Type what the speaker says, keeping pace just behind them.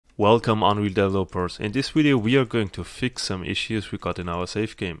Welcome Unreal developers. In this video we are going to fix some issues we got in our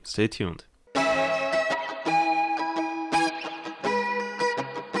save game. Stay tuned.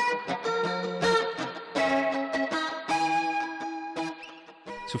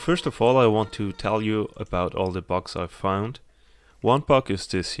 So first of all I want to tell you about all the bugs I found. One bug is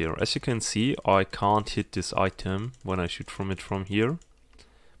this here. As you can see, I can't hit this item when I shoot from it from here.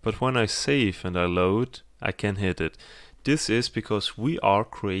 But when I save and I load, I can hit it. This is because we are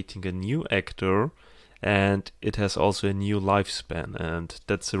creating a new actor and it has also a new lifespan, and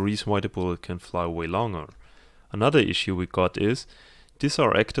that's the reason why the bullet can fly way longer. Another issue we got is these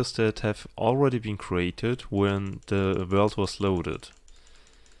are actors that have already been created when the world was loaded.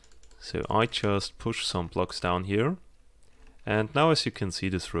 So I just push some blocks down here, and now as you can see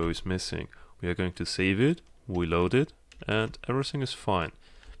this row is missing. We are going to save it, we load it, and everything is fine.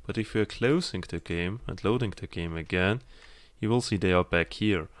 But if we are closing the game and loading the game again, you will see they are back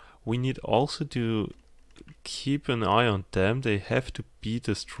here. We need also to keep an eye on them. They have to be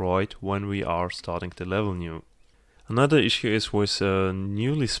destroyed when we are starting the level new. Another issue is with a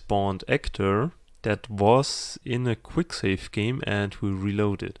newly spawned actor that was in a quick save game and we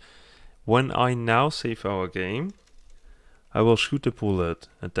reloaded. When I now save our game, I will shoot the bullet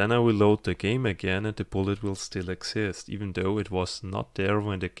and then I will load the game again and the bullet will still exist, even though it was not there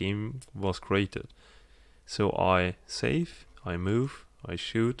when the game was created. So I save, I move, I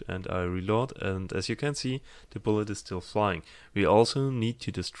shoot and I reload, and as you can see the bullet is still flying. We also need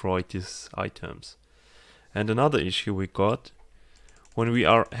to destroy these items. And another issue we got, when we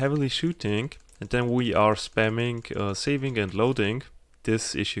are heavily shooting and then we are spamming saving and loading,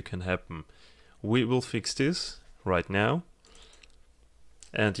 this issue can happen. We will fix this right now.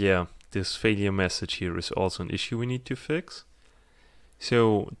 And yeah, this failure message here is also an issue we need to fix.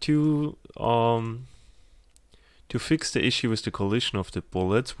 So to fix the issue with the collision of the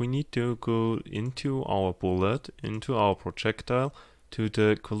bullets, we need to go into our bullet, into our projectile, to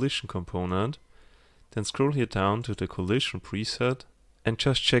the collision component, then scroll here down to the collision preset and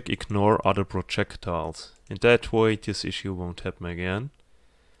just check ignore other projectiles. In that way this issue won't happen again.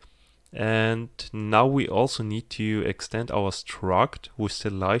 And now we also need to extend our struct with the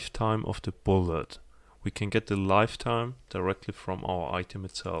lifetime of the bullet. We can get the lifetime directly from our item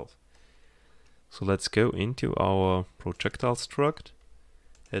itself. So let's go into our projectile struct,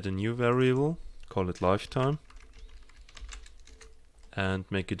 add a new variable, call it lifetime, and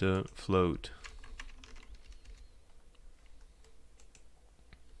make it a float.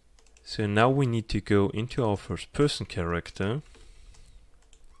 So now we need to go into our first person character,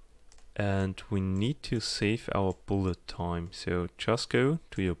 and we need to save our bullet time. So just go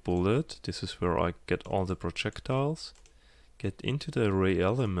to your bullet, this is where I get all the projectiles, get into the array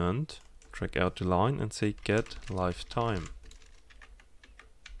element, drag out the line and say get lifetime.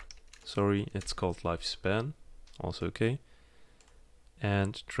 Sorry, it's called lifespan, also okay.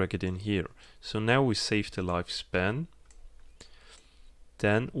 And drag it in here. So now we save the lifespan.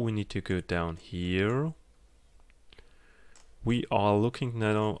 Then we need to go down here. We are looking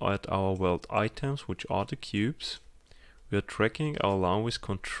now at our world items, which are the cubes. We are dragging our line with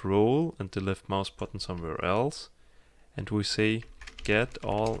control and the left mouse button somewhere else. And we say get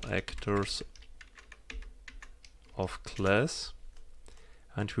all actors of class.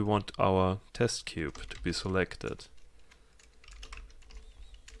 And we want our test cube to be selected.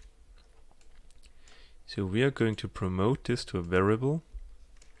 So we are going to promote this to a variable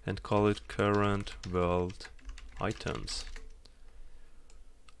and call it current world items.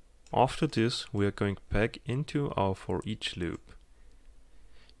 After this we are going back into our for each loop.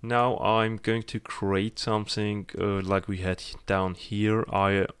 Now I'm going to create something like we had down here.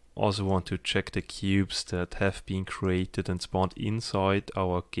 I also want to check the cubes that have been created and spawned inside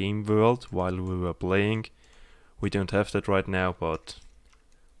our game world while we were playing. We don't have that right now, but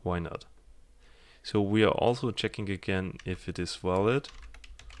why not? So we are also checking again if it is valid.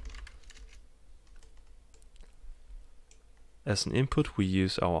 As an input we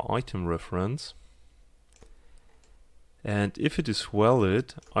use our item reference, and if it is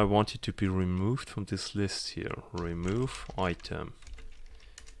valid I want it to be removed from this list here. Remove item.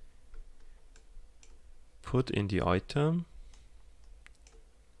 Put in the item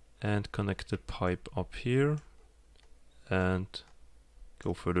and connect the pipe up here and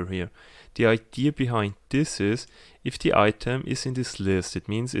go further here. The idea behind this is if the item is in this list, it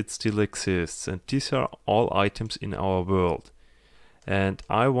means it still exists, and these are all items in our world. And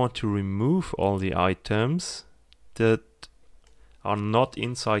I want to remove all the items that are not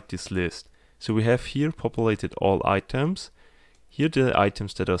inside this list. So we have here populated all items, here the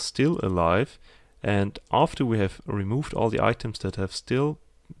items that are still alive, and after we have removed all the items that have still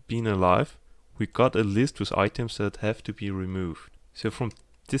been alive, we got a list with items that have to be removed. So from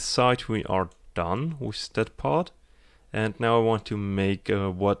this side we are done with that part. And now I want to make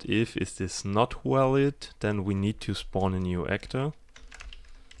a what if is this not valid, then we need to spawn a new actor.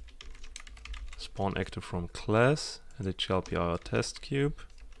 Spawn actor from class, and it shall be our test cube.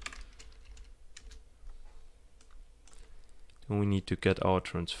 Then we need to get our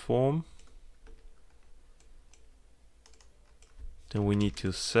transform. Then we need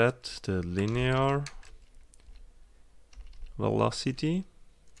to set the linear velocity.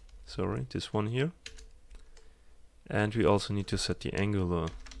 Sorry, this one here. And we also need to set the angular.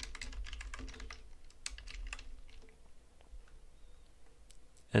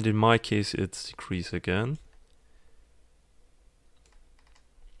 And in my case it's decrease again.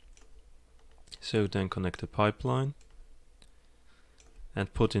 So then connect the pipeline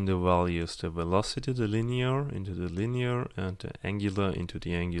and put in the values, the velocity, the linear into the linear, and the angular into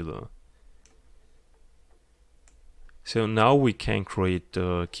the angular. So now we can create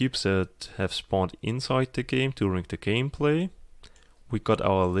cubes that have spawned inside the game during the gameplay. We got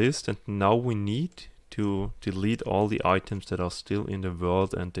our list, and now we need to delete all the items that are still in the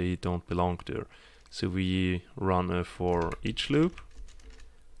world and they don't belong there. So we run a for each loop.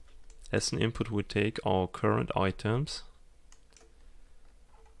 As an input we take our current items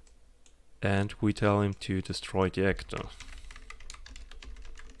and we tell him to destroy the actor.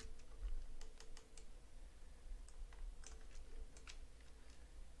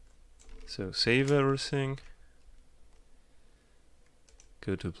 So save everything,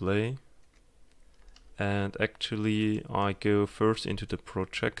 go to play, and actually I go first into the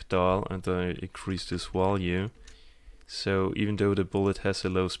projectile and I increase this value. So even though the bullet has a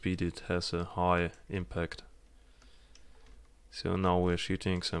low speed, it has a high impact. So now we're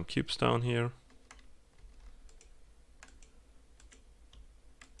shooting some cubes down here.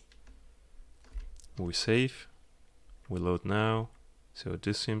 We save, we load now. So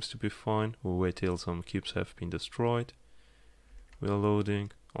this seems to be fine. We'll wait till some cubes have been destroyed. We're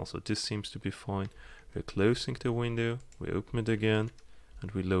loading. Also this seems to be fine. We're closing the window. We open it again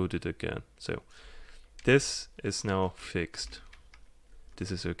and we load it again. So this is now fixed. This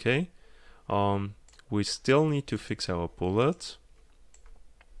is okay. We still need to fix our bullets.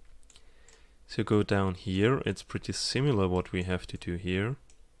 So go down here. It's pretty similar what we have to do here.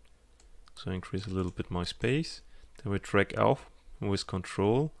 So increase a little bit my space. Then we drag off with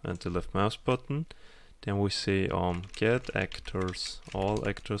control and the left mouse button. Then we say get actors, all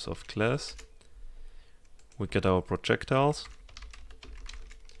actors of class. We get our projectiles.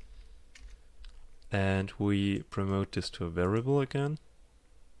 And we promote this to a variable again.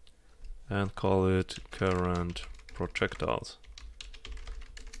 And call it current projectiles.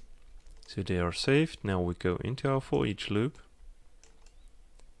 So they are saved. Now we go into our for each loop.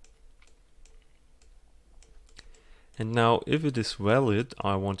 And now if it is valid,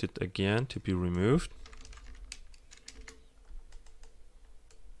 I want it again to be removed.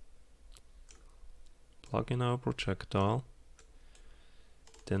 Plug in our projectile.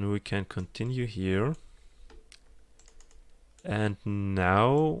 Then we can continue here. And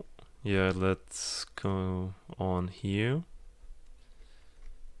now, yeah, let's go on here.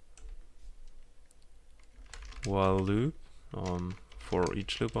 While loop, for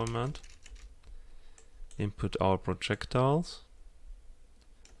each loop I meant. Input our projectiles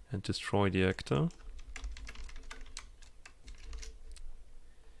and destroy the actor.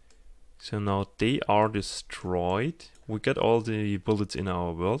 So now they are destroyed. We get all the bullets in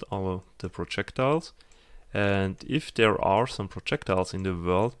our world, all the projectiles. And if there are some projectiles in the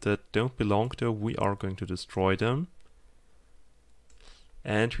world that don't belong there, we are going to destroy them.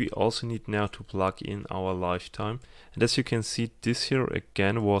 And we also need now to plug in our lifetime. And as you can see, this here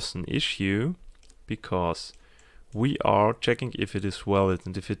again was an issue because we are checking if it is valid,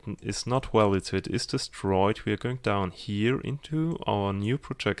 and if it is not valid, so it is destroyed, we are going down here into our new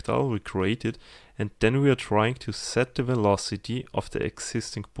projectile we created, and then we are trying to set the velocity of the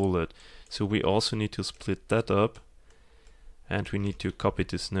existing bullet. So we also need to split that up, and we need to copy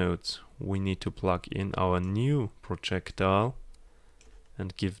these nodes. We need to plug in our new projectile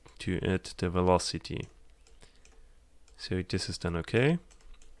and give to it the velocity. So this is then okay.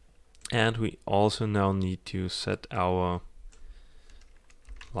 And we also now need to set our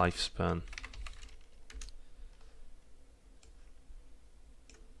lifespan.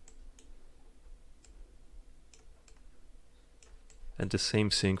 And the same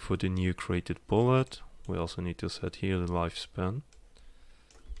thing for the new created bullet. We also need to set here the lifespan.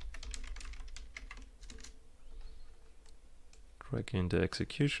 Drag in the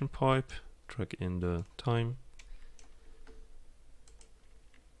execution pipe, drag in the time.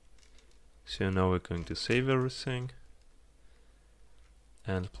 So now we're going to save everything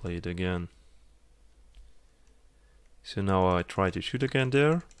and play it again. So now I try to shoot again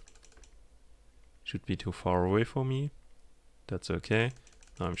there. Should be too far away for me. That's okay.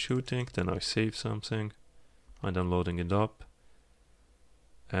 Now I'm shooting, then I save something. I'm then loading it up.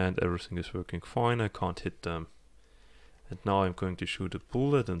 And everything is working fine, I can't hit them. And now I'm going to shoot a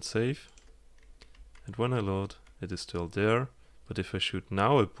bullet and save. And when I load, it is still there. But if I shoot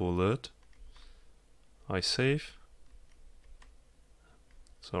now a bullet, I save.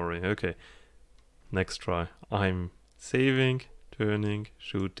 Sorry, okay. Next try. I'm saving, turning,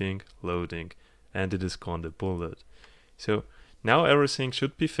 shooting, loading. And it is gone, the bullet. So now everything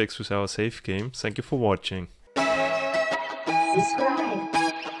should be fixed with our save game. Thank you for watching. Subscribe.